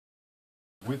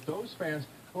with those fans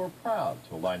who are proud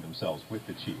to align themselves with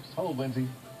the Chiefs. Hello, Lindsay.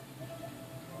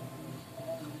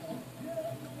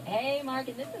 Hey, Mark,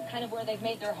 and this is kind of where they've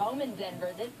made their home in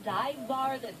Denver. This dive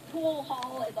bar, this pool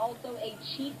hall is also a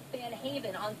Chiefs fan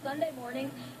haven. On Sunday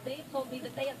mornings, they've told me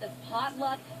that they have this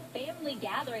potluck family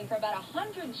gathering for about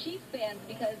 100 Chiefs fans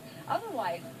because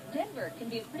otherwise Denver can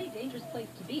be a pretty dangerous place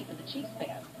to be for the Chiefs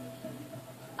fans.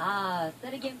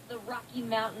 Set against the Rocky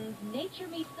Mountains, nature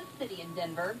meets the city in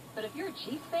Denver. But if you're a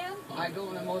Chiefs fan, I go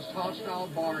in the most hostile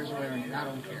bars wearing it. I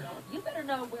don't care. you better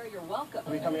know where you're welcome.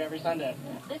 We come here every Sunday.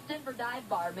 This Denver dive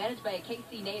bar, managed by a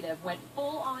KC native, went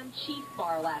full-on Chiefs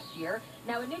bar last year.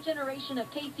 Now, a new generation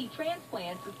of KC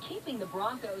transplants is keeping the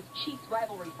Broncos-Chiefs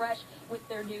rivalry fresh with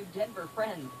their new Denver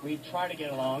friends. We try to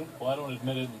get along. Well, I don't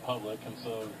admit it in public, and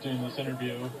so during this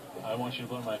interview, I want you to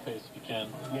blow my face if you can.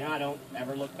 You know, I don't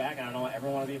ever look back, and I don't ever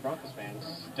want to be a Broncos fan.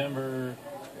 Denver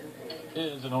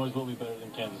is and always will be better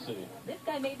than Kansas City. This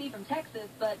guy may be from Texas,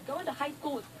 but going to high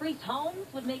school with Priest Holmes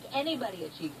would make anybody a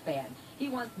Chiefs fan. He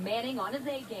wants Manning on his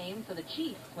A game, so the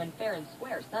Chiefs win fair and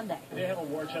square Sunday. They have a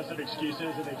war chest of excuses,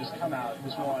 and they just come out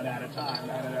just one at a time,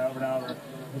 and over and over.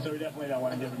 And so we definitely don't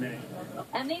want to give them any.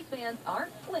 And these fans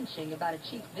aren't flinching about a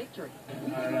Chiefs victory. I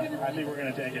don't know. I think we're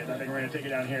going to take it. I think we're going to take it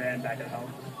down here and back at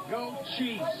home. Go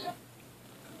Chiefs!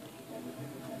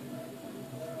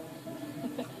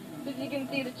 As you can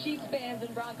see, the Chiefs fans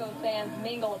and Broncos fans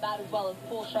mingle about as well as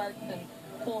pool sharks and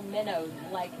pool minnows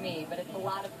like me. But it's a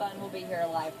lot of fun. We'll be here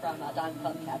live from Don's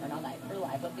Club Tavern all night. We're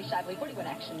live. Lindsay Shively, 41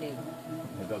 Action News.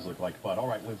 It does look like fun. All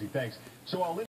right, Lindsay, thanks. So